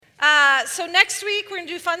So next week we're going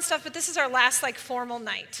to do fun stuff, but this is our last formal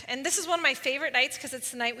night. And this is one of my favorite nights because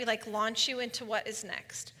it's the night we launch you into what is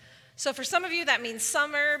next. So for some of you, that means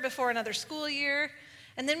summer before another school year.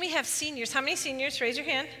 And then we have seniors. How many seniors? Raise your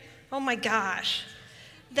hand. Oh my gosh.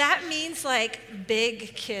 That means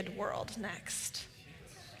big kid world next.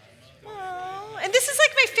 Oh, and this is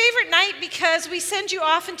my favorite night because we send you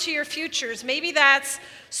off into your futures. Maybe that's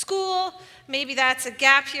school, maybe that's a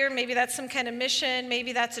gap year, maybe that's some kind of mission,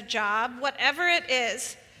 maybe that's a job. Whatever it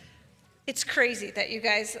is, it's crazy that you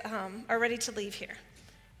guys are ready to leave here.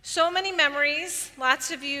 So many memories.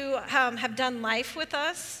 Lots of you have done life with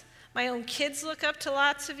us. My own kids look up to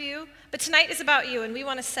lots of you. But tonight is about you, and we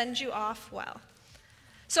want to send you off well.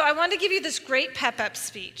 So I wanted to give you this great pep-up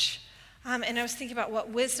speech. And I was thinking about what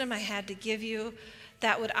wisdom I had to give you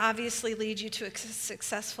that would obviously lead you to a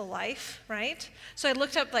successful life, right? So I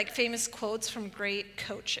looked up famous quotes from great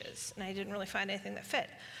coaches, and I didn't really find anything that fit.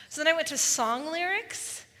 So then I went to song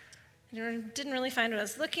lyrics. Didn't really find what I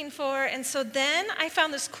was looking for. And so then I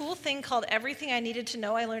found this cool thing called Everything I Needed to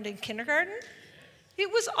Know I Learned in Kindergarten.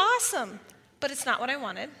 It was awesome, but it's not what I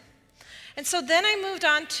wanted. And so then I moved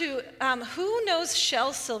on to who knows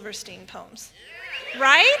Shel Silverstein poems,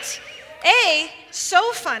 right?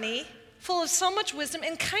 So funny, full of so much wisdom,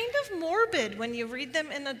 and kind of morbid when you read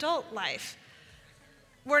them in adult life.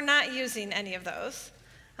 We're not using any of those,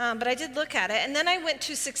 but I did look at it. And then I went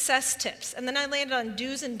to success tips, and then I landed on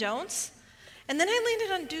do's and don'ts. And then I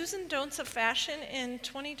landed on do's and don'ts of fashion in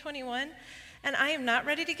 2021, and I am not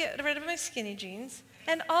ready to get rid of my skinny jeans.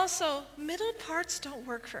 And also, middle parts don't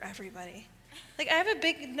work for everybody. I have a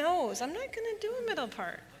big nose. I'm not going to do a middle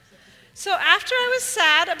part. So after I was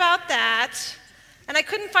sad about that, and I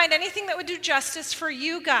couldn't find anything that would do justice for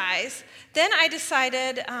you guys, then I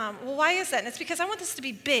decided, well, why is that? And it's because I want this to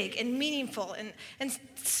be big and meaningful and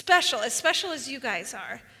special as you guys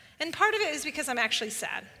are. And part of it is because I'm actually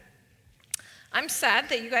sad. I'm sad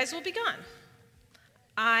that you guys will be gone.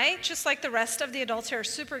 I, just like the rest of the adults here, are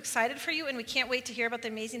super excited for you, and we can't wait to hear about the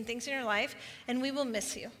amazing things in your life, and we will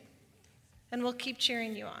miss you. And we'll keep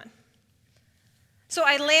cheering you on. So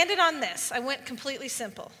I landed on this. I went completely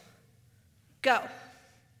simple. Go.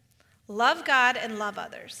 Love God and love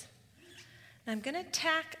others. And I'm going to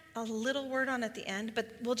tack a little word on at the end, but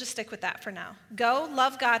we'll just stick with that for now. Go,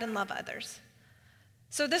 love God, and love others.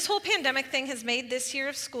 So this whole pandemic thing has made this year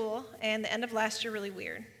of school and the end of last year really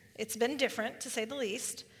weird. It's been different, to say the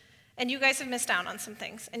least, and you guys have missed out on some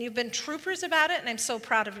things. And you've been troopers about it, and I'm so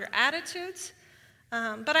proud of your attitudes,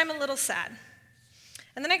 but I'm a little sad.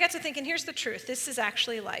 And then I got to thinking, here's the truth. This is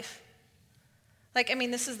actually life.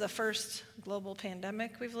 This is the first global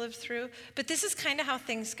pandemic we've lived through, but this is kind of how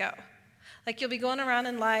things go. You'll be going around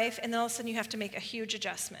in life, and then all of a sudden you have to make a huge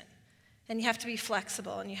adjustment, and you have to be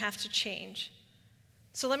flexible, and you have to change.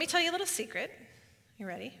 So let me tell you a little secret. You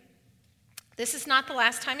ready? This is not the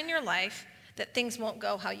last time in your life that things won't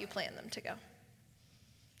go how you plan them to go.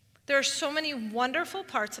 There are so many wonderful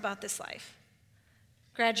parts about this life.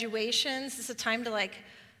 Graduations, this is a time to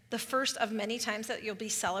the first of many times that you'll be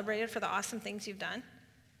celebrated for the awesome things you've done.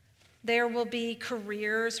 There will be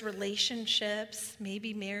careers, relationships,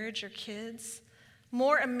 maybe marriage or kids,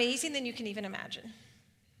 more amazing than you can even imagine.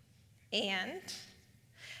 And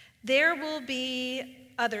there will be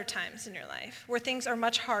other times in your life where things are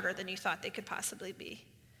much harder than you thought they could possibly be.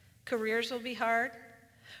 Careers will be hard.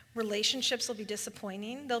 Relationships will be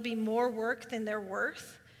disappointing. There'll be more work than they're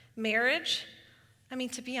worth. Marriage,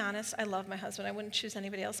 to be honest, I love my husband. I wouldn't choose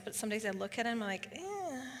anybody else, but some days I look at him, I'm like,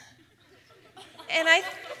 eh. And I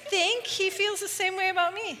think he feels the same way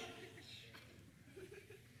about me.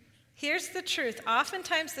 Here's the truth.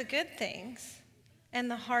 Oftentimes the good things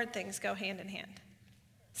and the hard things go hand in hand.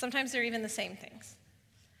 Sometimes they're even the same things.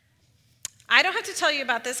 I don't have to tell you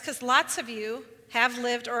about this because lots of you have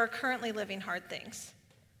lived or are currently living hard things.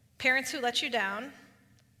 Parents who let you down,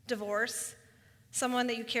 divorce, someone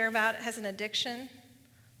that you care about has an addiction,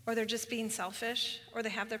 or they're just being selfish, or they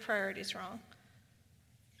have their priorities wrong.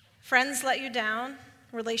 Friends let you down,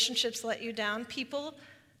 relationships let you down, people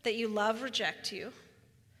that you love reject you.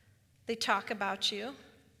 They talk about you.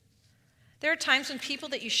 There are times when people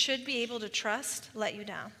that you should be able to trust let you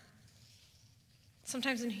down,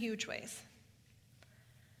 sometimes in huge ways.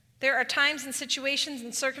 There are times and situations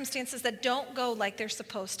and circumstances that don't go like they're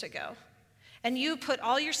supposed to go. And you put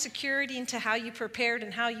all your security into how you prepared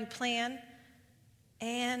and how you plan,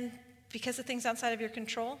 and because of things outside of your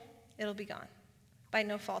control, it'll be gone by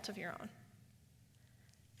no fault of your own.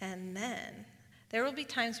 And then there will be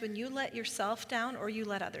times when you let yourself down or you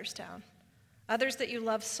let others down, others that you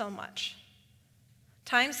love so much.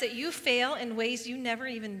 Times that you fail in ways you never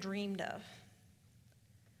even dreamed of.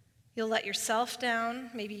 You'll let yourself down.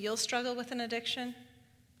 Maybe you'll struggle with an addiction.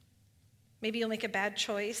 Maybe you'll make a bad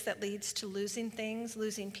choice that leads to losing things,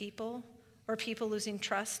 losing people, or people losing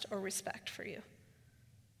trust or respect for you.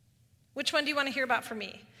 Which one do you want to hear about for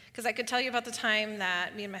me? Because I could tell you about the time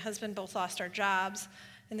that me and my husband both lost our jobs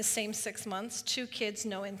in the same 6 months, 2 kids,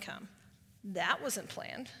 no income. That wasn't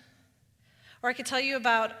planned. Or I could tell you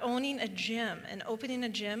about owning a gym and opening a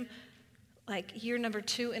gym like year number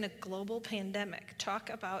 2 in a global pandemic. Talk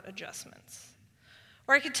about adjustments.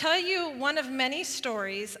 Or I could tell you one of many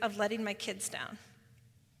stories of letting my kids down.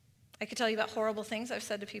 I could tell you about horrible things I've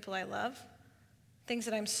said to people I love, things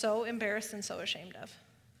that I'm so embarrassed and so ashamed of.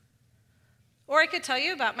 Or I could tell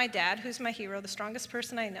you about my dad, who's my hero, the strongest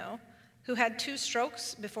person I know, who had 2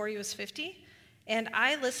 strokes before he was 50, and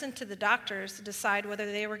I listened to the doctors to decide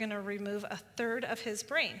whether they were going to remove a third of his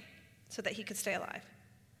brain so that he could stay alive.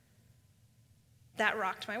 That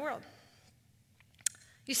rocked my world.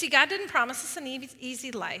 You see, God didn't promise us an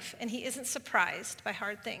easy life, and he isn't surprised by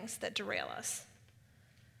hard things that derail us.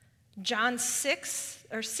 John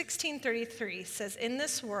 16:33 says, "In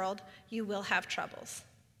this world you will have troubles."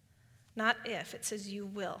 Not if, it says you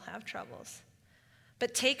will have troubles.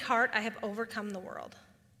 But take heart, I have overcome the world.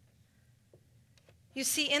 You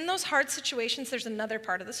see, in those hard situations, there's another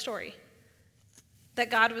part of the story, that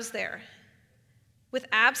God was there. With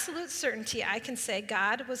absolute certainty, I can say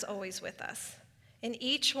God was always with us. In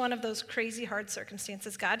each one of those crazy hard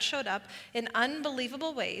circumstances, God showed up in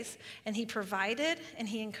unbelievable ways, and he provided and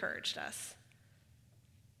he encouraged us.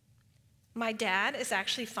 My dad is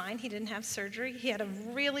actually fine. He didn't have surgery. He had a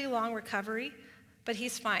really long recovery, but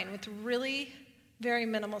he's fine with really very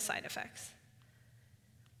minimal side effects.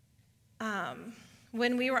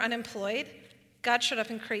 When we were unemployed, God showed up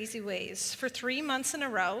in crazy ways. For 3 months in a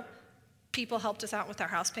row, people helped us out with our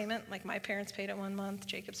house payment. Like my parents paid it 1 month,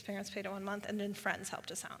 Jacob's parents paid it 1 month, and then friends helped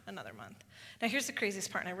us out another month. Now here's the craziest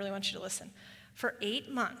part, and I really want you to listen. For 8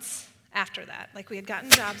 months after that, like we had gotten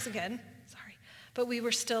jobs again, but we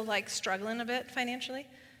were still like struggling a bit financially.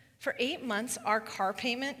 For 8 months, our car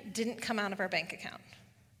payment didn't come out of our bank account.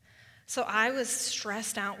 So I was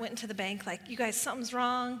stressed out, went into the bank like, you guys, something's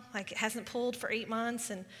wrong. Like it hasn't pulled for 8 months.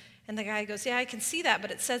 And the guy goes, yeah, I can see that,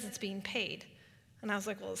 but it says it's being paid. And I was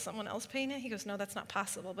like, well, is someone else paying it? He goes, no, that's not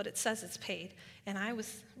possible, but it says it's paid. And I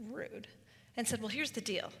was rude and said, well, here's the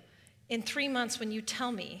deal. In 3 months, when you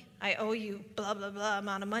tell me I owe you blah, blah, blah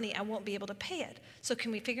amount of money, I won't be able to pay it. So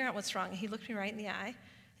can we figure out what's wrong? And he looked me right in the eye.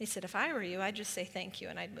 And he said, if I were you, I'd just say thank you,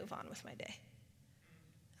 and I'd move on with my day.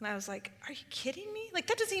 And I was like, are you kidding me? Like,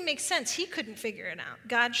 that doesn't even make sense. He couldn't figure it out.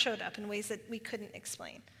 God showed up in ways that we couldn't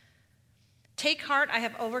explain. Take heart, I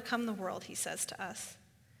have overcome the world, he says to us.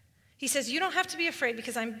 He says, you don't have to be afraid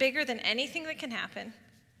because I'm bigger than anything that can happen,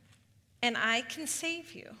 and I can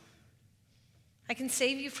save you. I can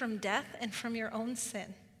save you from death and from your own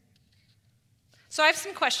sin. So I have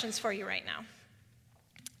some questions for you right now,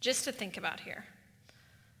 just to think about here.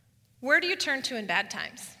 Where do you turn to in bad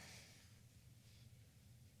times?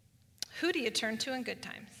 Who do you turn to in good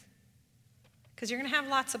times? Because you're going to have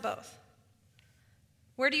lots of both.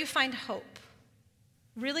 Where do you find hope?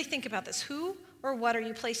 Really think about this. Who or what are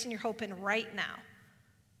you placing your hope in right now?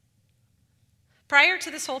 Prior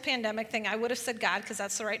to this whole pandemic thing, I would have said God, because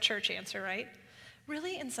that's the right church answer, right?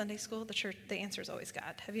 Really, in Sunday school, the answer is always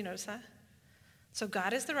God. Have you noticed that? So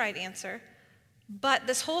God is the right answer. But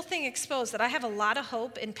this whole thing exposed that I have a lot of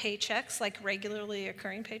hope in paychecks, like regularly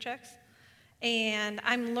occurring paychecks. And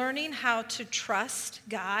I'm learning how to trust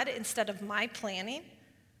God instead of my planning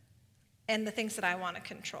and the things that I want to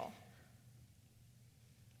control.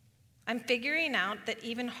 I'm figuring out that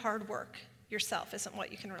even hard work yourself isn't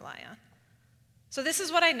what you can rely on. So this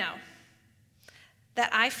is what I know.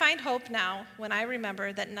 That I find hope now when I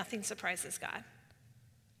remember that nothing surprises God.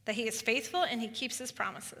 That he is faithful and he keeps his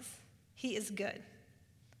promises. He is good.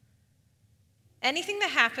 Anything that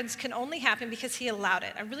happens can only happen because he allowed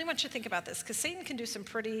it. I really want you to think about this, because Satan can do some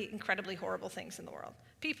pretty incredibly horrible things in the world.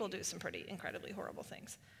 People do some pretty incredibly horrible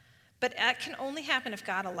things. But that can only happen if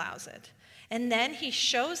God allows it. And then he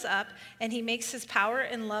shows up and he makes his power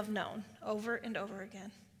and love known over and over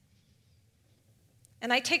again.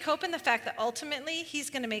 And I take hope in the fact that ultimately he's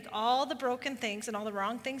going to make all the broken things and all the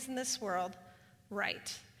wrong things in this world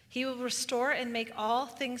right. He will restore and make all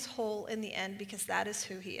things whole in the end, because that is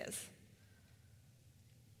who he is.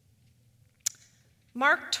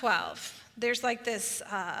 Mark 12, there's like this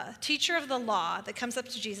teacher of the law that comes up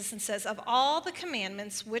to Jesus and says, of all the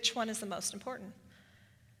commandments, which one is the most important?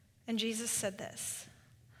 And Jesus said this,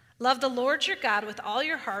 love the Lord your God with all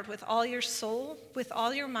your heart, with all your soul, with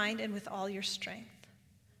all your mind, and with all your strength.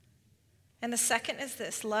 And the second is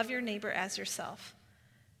this, love your neighbor as yourself.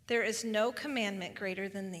 There is no commandment greater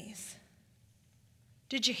than these.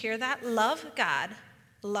 Did you hear that? Love God,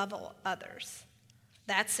 love others.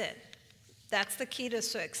 That's it. That's the key to a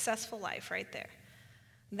successful life right there.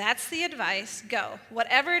 That's the advice. Go.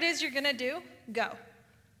 Whatever it is you're going to do, go.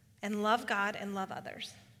 And love God and love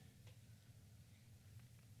others.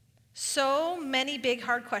 So many big,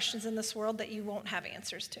 hard questions in this world that you won't have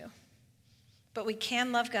answers to. But we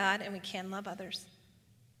can love God and we can love others.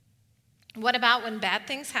 What about when bad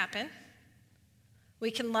things happen?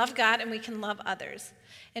 We can love God and we can love others.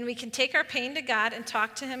 And we can take our pain to God and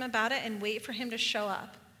talk to him about it and wait for him to show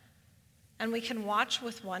up. And we can watch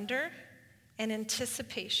with wonder and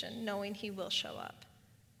anticipation, knowing he will show up.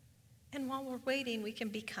 And while we're waiting, we can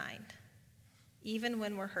be kind, even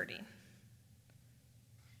when we're hurting.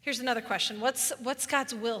 Here's another question. What's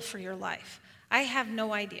God's will for your life? I have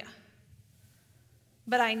no idea.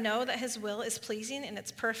 But I know that his will is pleasing and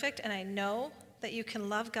it's perfect, and I know that you can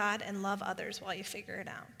love God and love others while you figure it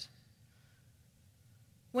out.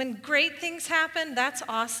 When great things happen, that's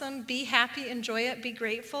awesome. Be happy, enjoy it, be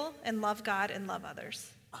grateful, and love God and love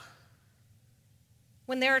others.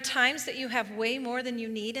 When there are times that you have way more than you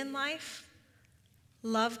need in life,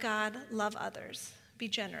 love God, love others, be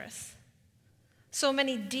generous. So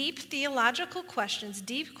many deep theological questions,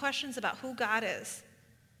 deep questions about who God is.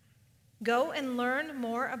 Go and learn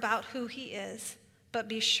more about who he is, but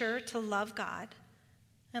be sure to love God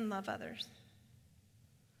and love others.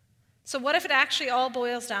 So what if it actually all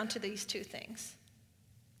boils down to these two things?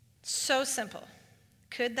 So simple.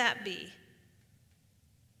 Could that be?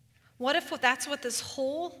 What if that's what this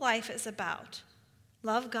whole life is about?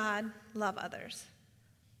 Love God, love others.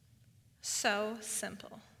 So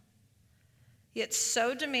simple. Yet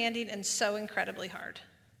so demanding and so incredibly hard.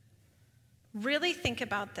 Really think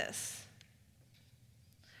about this.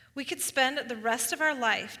 We could spend the rest of our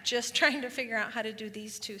life just trying to figure out how to do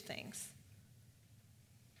these two things.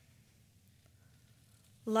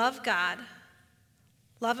 Love God.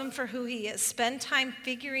 Love him for who he is. Spend time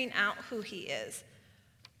figuring out who he is.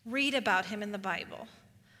 Read about him in the Bible.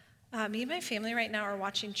 Me and my family right now are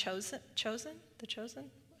watching Chosen. The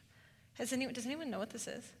Chosen? Does anyone know what this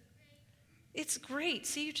is? It's great.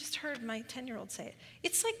 See, you just heard my 10-year-old say it.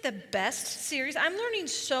 It's like the best series. I'm learning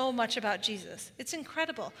so much about Jesus. It's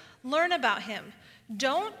incredible. Learn about him.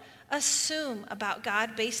 Don't assume about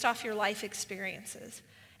God based off your life experiences.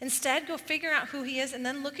 Instead, go figure out who he is and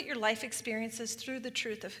then look at your life experiences through the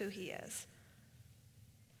truth of who he is.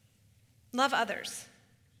 Love others.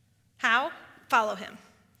 How? Follow him.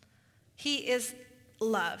 He is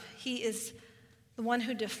love. He is the one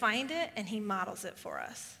who defined it, and he models it for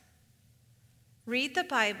us. Read the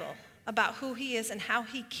Bible about who he is and how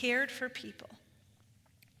he cared for people.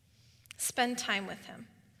 Spend time with him.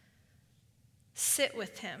 Sit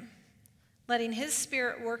with him, letting his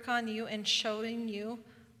Spirit work on you and showing you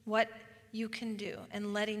what you can do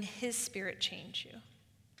and letting his Spirit change you.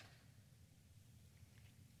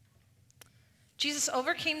 Jesus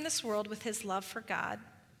overcame this world with his love for God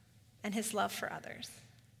and his love for others.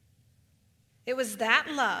 It was that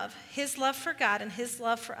love, his love for God and his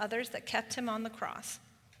love for others, that kept him on the cross.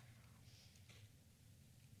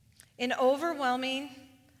 In overwhelming,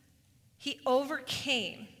 he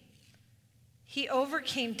overcame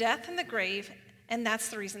death and the grave, and that's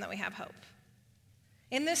the reason that we have hope.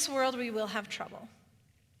 In this world, we will have trouble.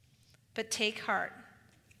 But take heart.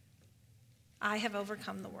 I have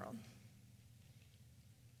overcome the world.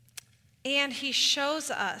 And he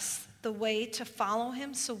shows us the way to follow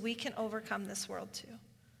him so we can overcome this world too.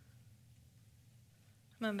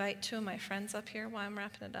 I'm going to invite two of my friends up here while I'm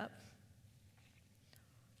wrapping it up.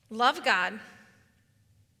 Love God,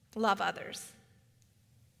 love others.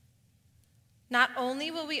 Not only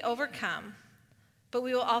will we overcome, but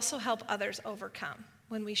we will also help others overcome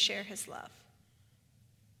when we share his love.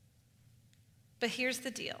 But here's the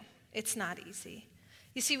deal. It's not easy.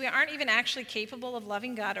 You see, we aren't even actually capable of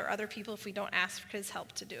loving God or other people if we don't ask for his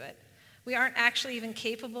help to do it. We aren't actually even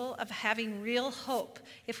capable of having real hope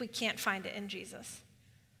if we can't find it in Jesus.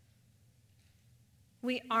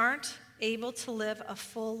 We aren't able to live a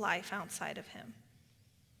full life outside of him.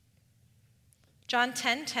 John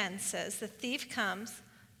 10:10 says, "The thief comes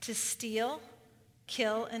to steal,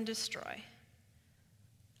 kill, and destroy.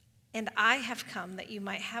 And I have come that you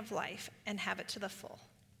might have life and have it to the full."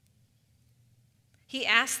 He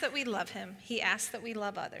asks that we love him. He asks that we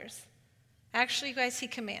love others. Actually, you guys, he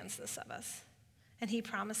commands this of us, and he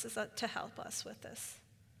promises to help us with this.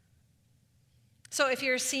 So if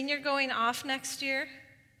you're a senior going off next year,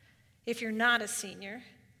 if you're not a senior,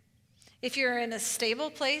 if you're in a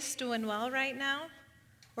stable place doing well right now,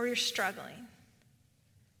 or you're struggling,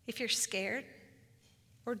 if you're scared,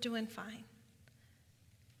 or doing fine,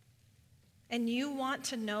 and you want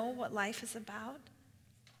to know what life is about,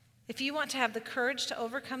 if you want to have the courage to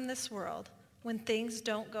overcome this world when things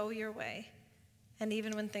don't go your way, and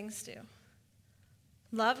even when things do,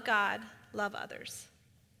 love God, love others.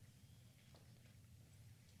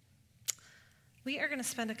 We are going to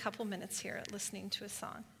spend a couple minutes here listening to a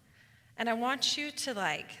song. And I want you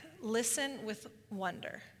to listen with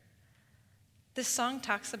wonder. This song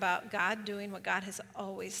talks about God doing what God has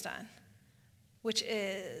always done, which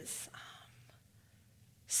is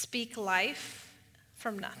speak life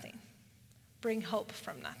from nothing, bring hope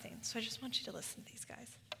from nothing. So I just want you to listen to these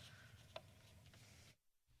guys.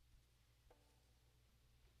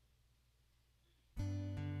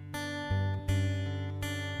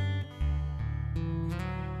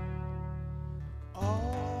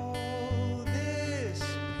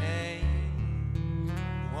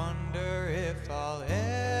 I'll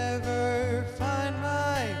ever find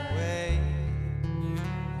my way.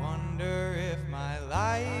 Wonder if my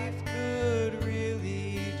life could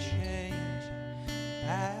really change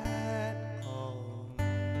at all.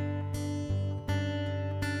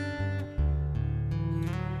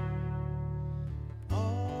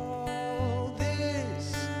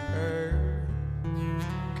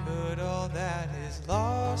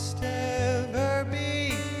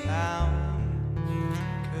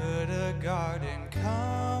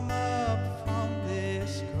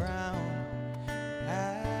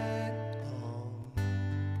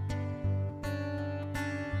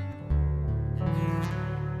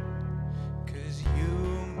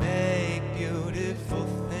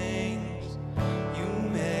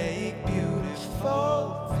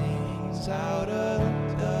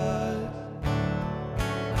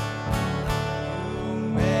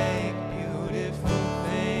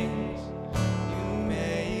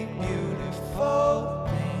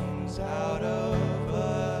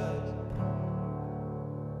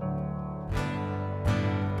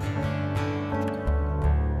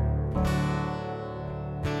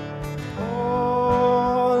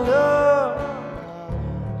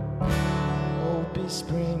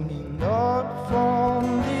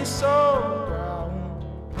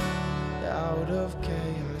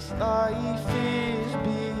 'cause life is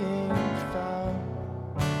being found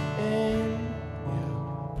in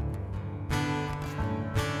you.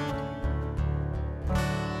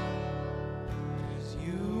 'Cause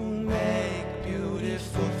you make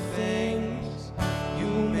beautiful things, you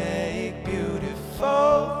make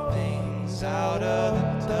beautiful things out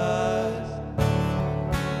of dust.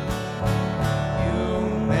 You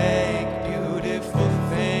make beautiful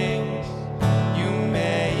things, you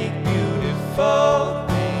make beautiful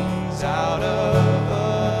things out of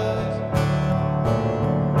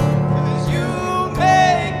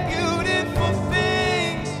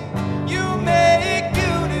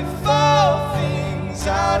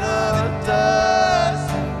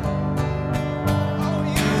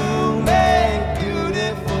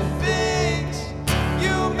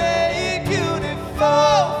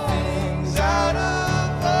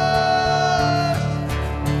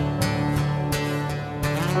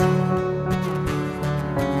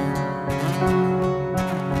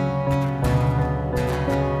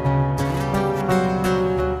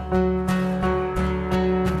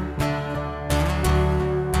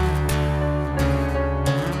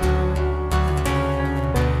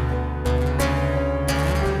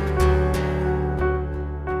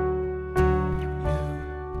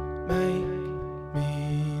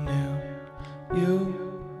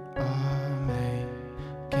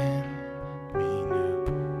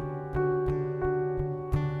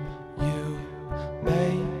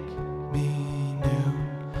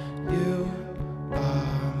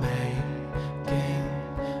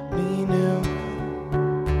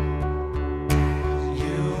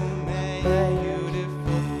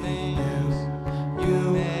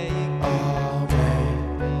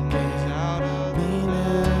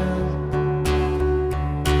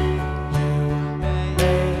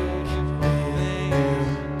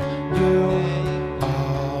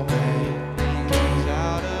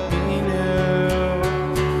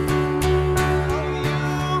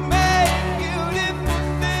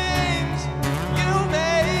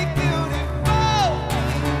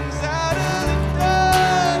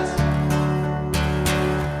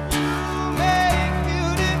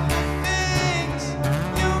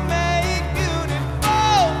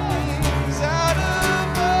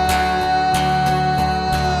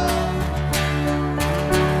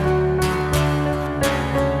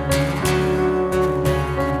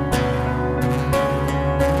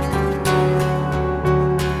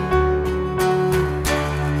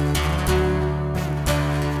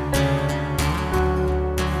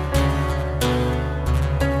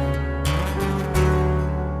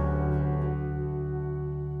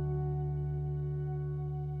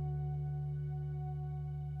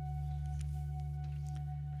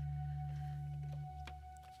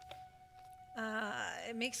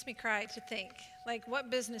it makes me cry to think, like,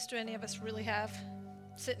 what business do any of us really have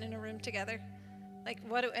sitting in a room together? Like,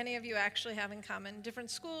 what do any of you actually have in common?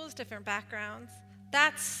 Different schools, different backgrounds.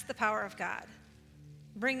 That's the power of God,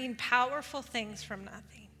 bringing powerful things from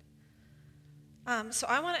nothing. So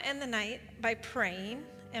I want to end the night by praying,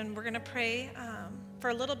 and we're going to pray for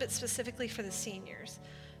a little bit specifically for the seniors.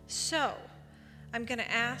 So I'm going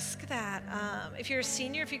to ask that if you're a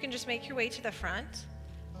senior, if you can just make your way to the front.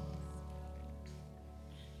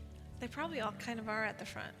 They probably all kind of are at the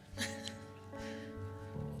front.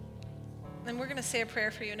 And we're going to say a prayer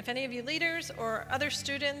for you. And if any of you leaders or other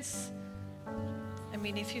students, I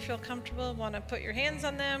mean, if you feel comfortable, want to put your hands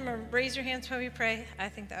on them or raise your hands while we pray, I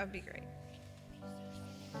think that would be great.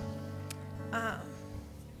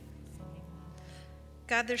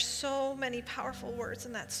 God, there's so many powerful words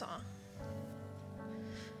in that song.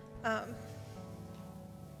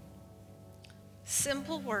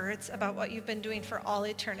 Simple words about what you've been doing for all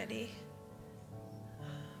eternity.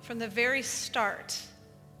 From the very start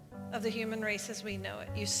of the human race as we know it,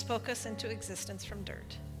 you spoke us into existence from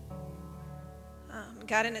dirt.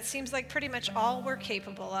 God, and it seems like pretty much all we're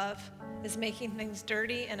capable of is making things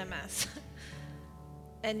dirty and a mess.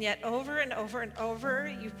 And yet over and over and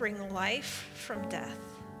over, you bring life from death.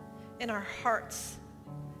 In our hearts,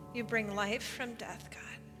 you bring life from death, God.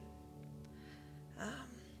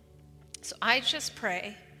 So I just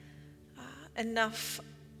pray enough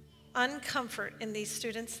uncomfort in these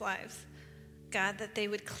students' lives, God, that they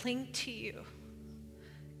would cling to you.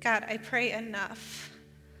 God, I pray enough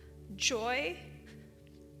joy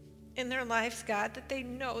in their lives, God, that they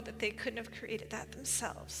know that they couldn't have created that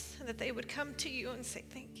themselves, and that they would come to you and say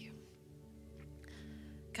thank you.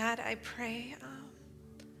 God, I pray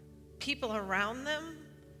people around them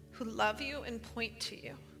who love you and point to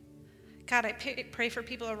you. God, I pray for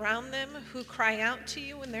people around them who cry out to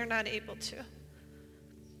you when they're not able to.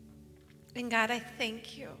 And God, I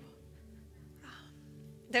thank you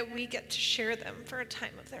that we get to share them for a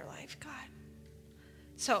time of their life, God.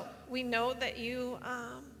 So we know that you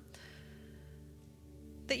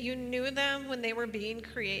knew them when they were being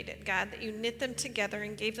created, God, that you knit them together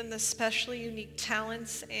and gave them the specially unique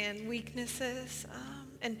talents and weaknesses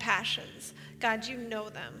and passions. God, you know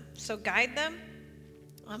them. So guide them,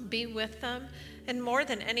 be with them, and more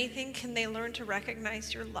than anything, can they learn to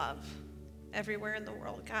recognize your love everywhere in the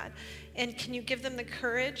world, God? And can you give them the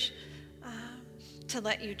courage to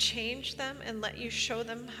let you change them and let you show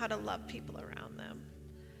them how to love people around them?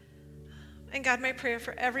 And God, my prayer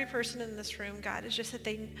for every person in this room, God, is just that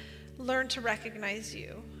they learn to recognize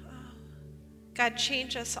you. God,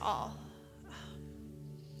 change us all.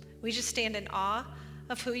 We just stand in awe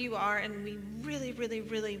of who you are, and we really, really,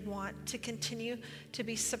 really want to continue to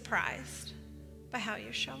be surprised by how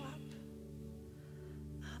you show up.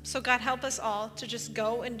 So God, help us all to just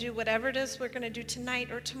go and do whatever it is we're going to do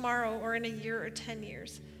tonight or tomorrow or in a year or 10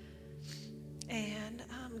 years. And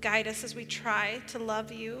guide us as we try to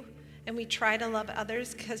love you and we try to love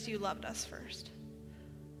others because you loved us first.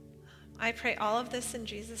 I pray all of this in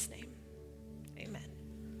Jesus' name.